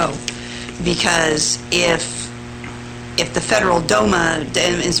they go, because if the federal DOMA,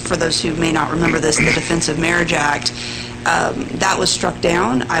 is, for those who may not remember this, the Defense of Marriage Act, that was struck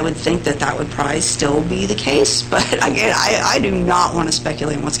down, I would think that would probably still be the case. But again, I do not want to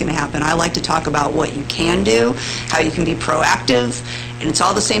speculate on what's going to happen. I like to talk about what you can do, how you can be proactive, and it's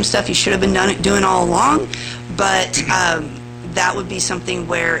all the same stuff you should have been doing all along. But that would be something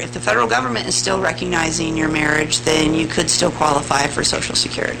where if the federal government is still recognizing your marriage, then you could still qualify for Social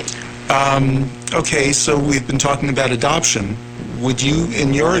Security. Okay, so we've been talking about adoption. Would you,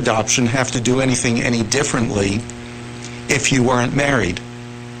 in your adoption, have to do anything any differently if you weren't married?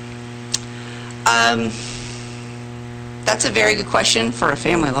 That's a very good question for a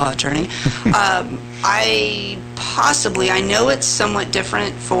family law attorney. I know it's somewhat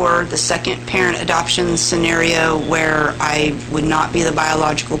different for the second parent adoption scenario where I would not be the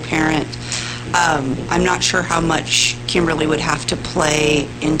biological parent. I'm not sure how much Kimberly would have to play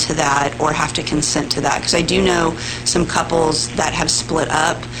into that or have to consent to that, because I do know some couples that have split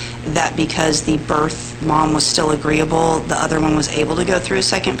up that because the birth mom was still agreeable, the other one was able to go through a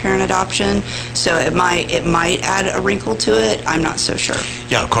second parent adoption. So it might add a wrinkle to it. I'm not so sure.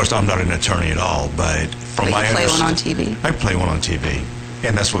 Yeah, of course, I'm not an attorney at all, but from But my you play one on understanding, TV. I play one on TV,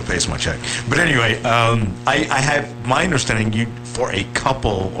 and that's what pays my check. But anyway, I have my understanding. For a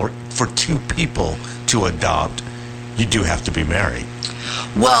couple or for two people to adopt, you do have to be married.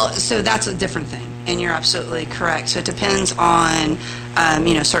 Well, so that's a different thing, and you're absolutely correct. So it depends on,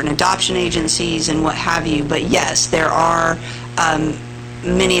 certain adoption agencies and what have you. But yes, there are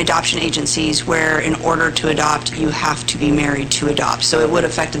many adoption agencies where in order to adopt, you have to be married to adopt. So it would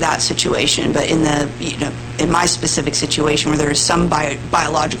affect that situation. But in in my specific situation where there is some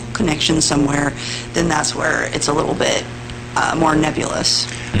biological connection somewhere, then that's where it's a little bit more nebulous.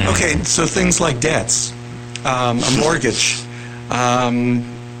 Okay, so things like debts, a mortgage,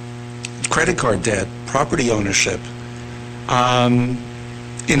 credit card debt, property ownership.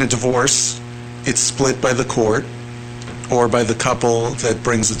 In a divorce, it's split by the court or by the couple that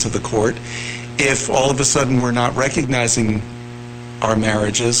brings it to the court. If all of a sudden we're not recognizing our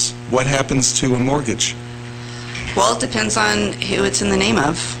marriages, what happens to a mortgage? Well, it depends on who it's in the name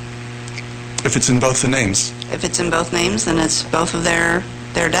of. If it's in both the names? If it's in both names, then it's both of their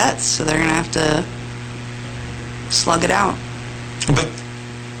debts, so they're going to have to slug it out. But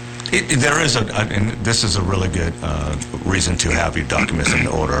there is and this is a really good reason to have your documents in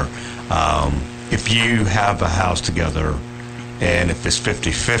order. If you have a house together, and if it's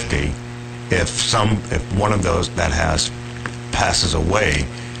 50-50, if one of those that has passes away,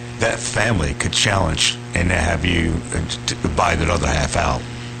 that family could challenge and have you buy that other half out.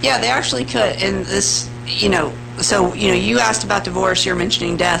 Yeah, they actually could. And this, so, you asked about divorce, you're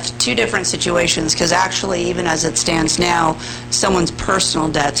mentioning death, two different situations, because actually, even as it stands now, someone's personal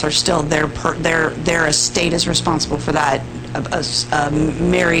debts are still their estate is responsible for that. A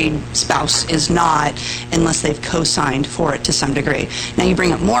married spouse is not, unless they've co-signed for it to some degree. Now, you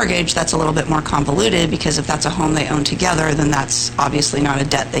bring up mortgage, that's a little bit more convoluted, because if that's a home they own together, then that's obviously not a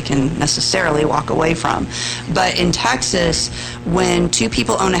debt they can necessarily walk away from. But in Texas, when two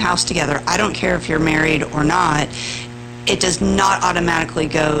people own a house together, I don't care if you're married or not, it does not automatically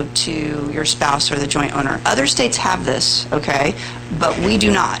go to your spouse or the joint owner. Other states have this, okay, but we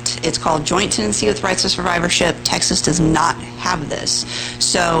do not. It's called joint tenancy with rights of survivorship. Texas does not have this.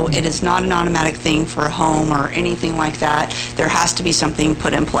 So it is not an automatic thing for a home or anything like that. There has to be something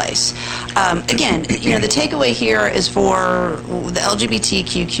put in place. Again, the takeaway here is for the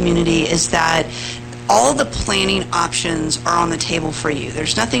LGBTQ community is that all the planning options are on the table for you.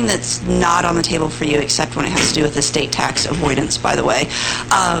 There's nothing that's not on the table for you except when it has to do with estate tax avoidance, by the way.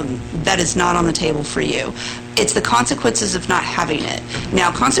 That is not on the table for you. It's the consequences of not having it.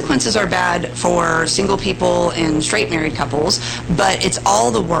 Now, consequences are bad for single people and straight married couples, but it's all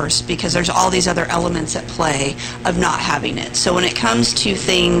the worse because there's all these other elements at play of not having it. So when it comes to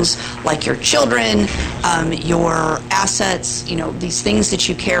things like your children, your assets, these things that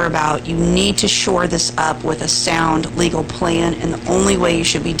you care about, you need to shore this up with a sound legal plan, and the only way you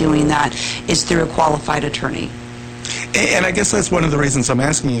should be doing that is through a qualified attorney. And I guess that's one of the reasons I'm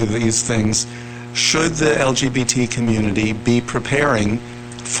asking you these things. Should the LGBT community be preparing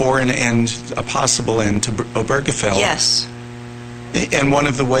for an end, a possible end to Obergefell? Yes. And one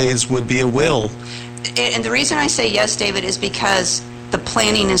of the ways would be a will. And the reason I say yes, David, is because the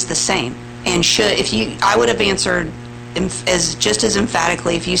planning is the same. And I would have answered as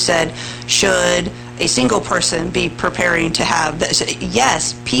emphatically if you said, should a single person be preparing to have this.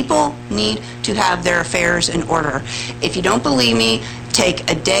 Yes, people need to have their affairs in order. If you don't believe me,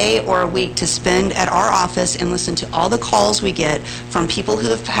 take a day or a week to spend at our office and listen to all the calls we get from people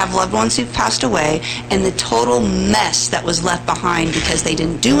who have loved ones who've passed away and the total mess that was left behind because they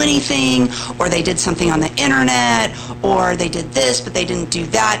didn't do anything, or they did something on the internet, or they did this but they didn't do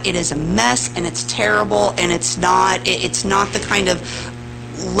that. It is a mess, and it's terrible, and it's not the kind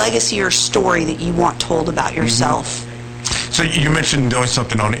of legacy or story that you want told about yourself. So you mentioned doing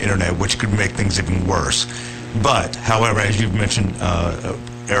something on the internet, which could make things even worse. But, however, as you've mentioned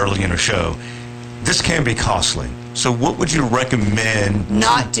early in the show, this can be costly. So what would you recommend?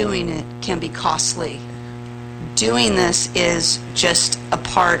 Not doing it can be costly. Doing this is just a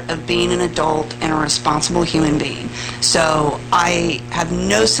part of being an adult and a responsible human being. So I have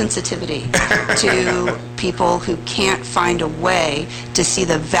no sensitivity to people who can't find a way to see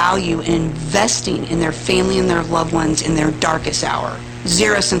the value in investing in their family and their loved ones in their darkest hour.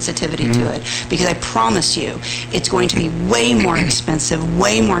 Zero sensitivity to it, because I promise you it's going to be way more expensive,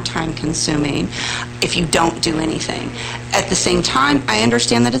 way more time consuming if you don't do anything. At the same time, I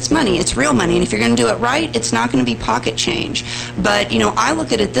understand that it's money. It's real money, and if you're going to do it right, it's not going to be pocket change. But, I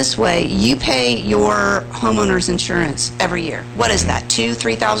look at it this way. You pay your homeowner's insurance every year. What is that,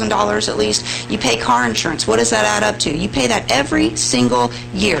 $2,000, $3,000 at least? You pay car insurance. What does that add up to? You pay that every single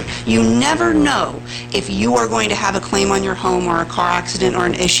year. You never know if you are going to have a claim on your home or a car accident or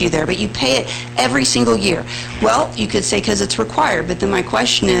an issue there, but you pay it every single year. Well, you could say because it's required, but then my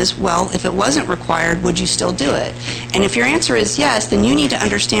question is, well, if it wasn't required, would you still do it? And if your answer is yes, then you need to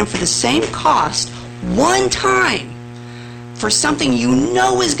understand for the same cost, one time, for something you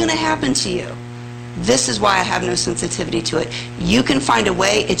know is going to happen to you. This is why I have no sensitivity to it. You can find a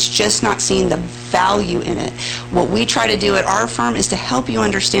way, it's just not seeing the value in it. What we try to do at our firm is to help you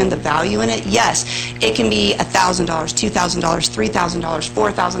understand the value in it. Yes, it can be $1,000, $2,000,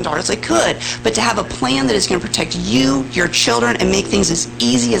 $3,000, $4,000. It could, but to have a plan that is going to protect you, your children, and make things as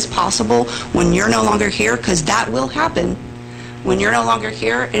easy as possible when you're no longer here, because that will happen. When you're no longer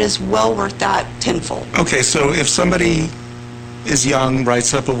here, it is well worth that tenfold. Okay, so if somebody is young,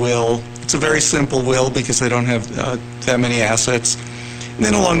 writes up a will, it's a very simple will because they don't have that many assets. And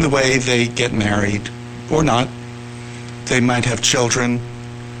then along the way, they get married or not. They might have children,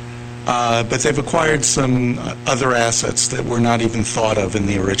 but they've acquired some other assets that were not even thought of in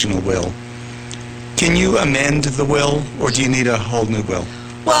the original will. Can you amend the will, or do you need a whole new will?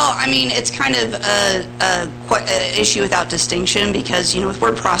 Well, I mean, it's kind of a issue without distinction because, with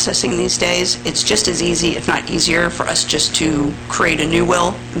word processing these days, it's just as easy, if not easier, for us just to create a new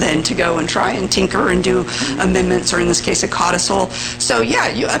will than to go and try and tinker and do amendments, or in this case, a codicil. So, yeah,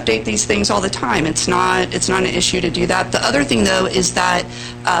 you update these things all the time. It's not an issue to do that. The other thing, though, is that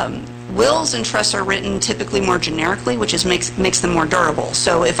wills and trusts are written typically more generically, which makes them more durable.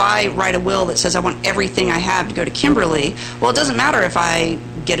 So if I write a will that says I want everything I have to go to Kimberly, well, it doesn't matter if I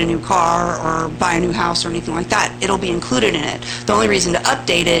get a new car or buy a new house or anything like that. It'll be included in it. The only reason to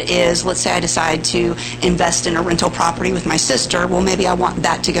update it is, let's say I decide to invest in a rental property with my sister. Well, maybe I want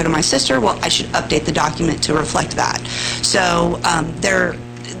that to go to my sister. Well, I should update the document to reflect that. So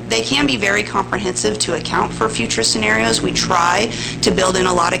they can be very comprehensive to account for future scenarios. We try to build in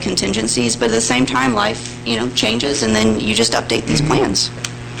a lot of contingencies, but at the same time, life, changes, and then you just update these plans.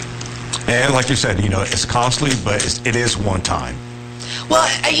 And like you said, it's costly, but it is one time. Well,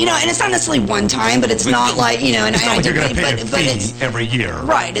 and it's not necessarily one time, but it's not like, and it's not like you're going to pay a but fee every year.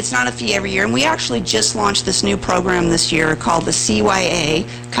 Right, it's not a fee every year. And we actually just launched this new program this year called the CYA,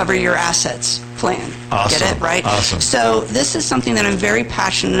 Cover Your Assets Plan. Awesome. Get it, right? Awesome. So this is something that I'm very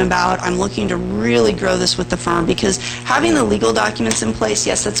passionate about. I'm looking to really grow this with the firm because having the legal documents in place,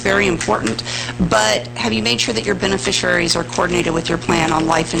 yes, that's very important, but have you made sure that your beneficiaries are coordinated with your plan on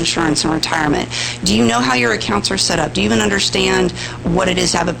life insurance and retirement? Do you know how your accounts are set up? Do you even understand what it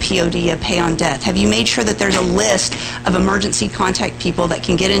is to have a POD, a pay on death? Have you made sure that there's a list of emergency contact people that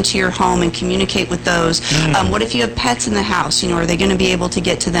can get into your home and communicate with those? What if you have pets in the house? Are they going to be able to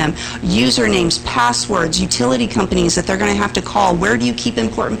get to them? Usernames, passwords, utility companies that they're going to have to call. Where do you keep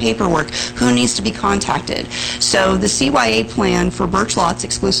important paperwork? Who needs to be contacted? So the CYA plan for Birch Lots,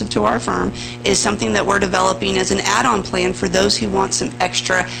 exclusive to our firm, is something that we're developing as an add-on plan for those who want some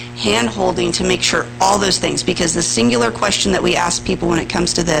extra hand-holding to make sure all those things, because the singular question that we ask people when it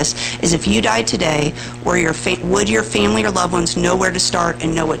comes to this is, if you died today, would your family or loved ones know where to start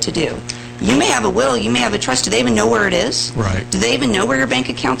and know what to do? You may have a will, you may have a trust. Do they even know where it is? Right. Do they even know where your bank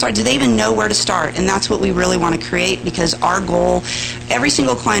accounts are? Do they even know where to start? And that's what we really want to create, because our goal, every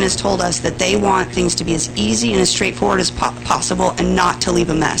single client has told us that they want things to be as easy and as straightforward as possible and not to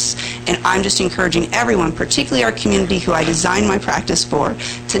leave a mess. And I'm just encouraging everyone, particularly our community who I designed my practice for,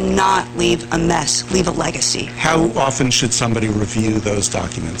 to not leave a mess, leave a legacy. How often should somebody review those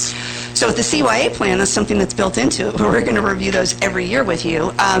documents? So with the CYA plan, that's something that's built into it. We're going to review those every year with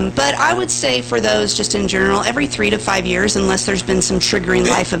you. But I would say for those, just in general, every 3 to 5 years, unless there's been some triggering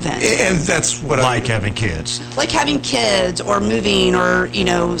life event. And that's what Like having kids. Like having kids or moving or,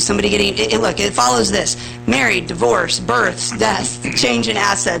 somebody getting, look, it follows this. Married, divorce, births, deaths, change in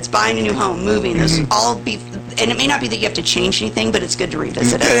assets, buying a new home, moving. Those all be, and it may not be that you have to change anything, but it's good to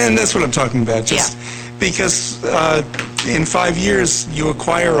revisit it. And that's what I'm talking about. Just because in 5 years, you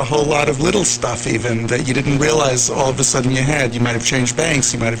acquire a whole lot of little stuff even that you didn't realize all of a sudden you had. You might have changed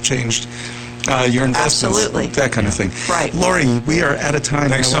banks. You might have changed your investments. Absolutely. That kind of thing. Right. Lori, we are out of time.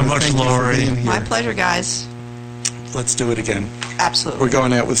 Thanks I so wanna much, thank you for Lori. being here. My pleasure, guys. Let's do it again. Absolutely. We're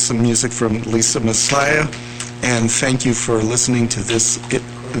going out with some music from Lisa Messiah, and thank you for listening to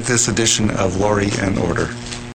this edition of Lori and Order.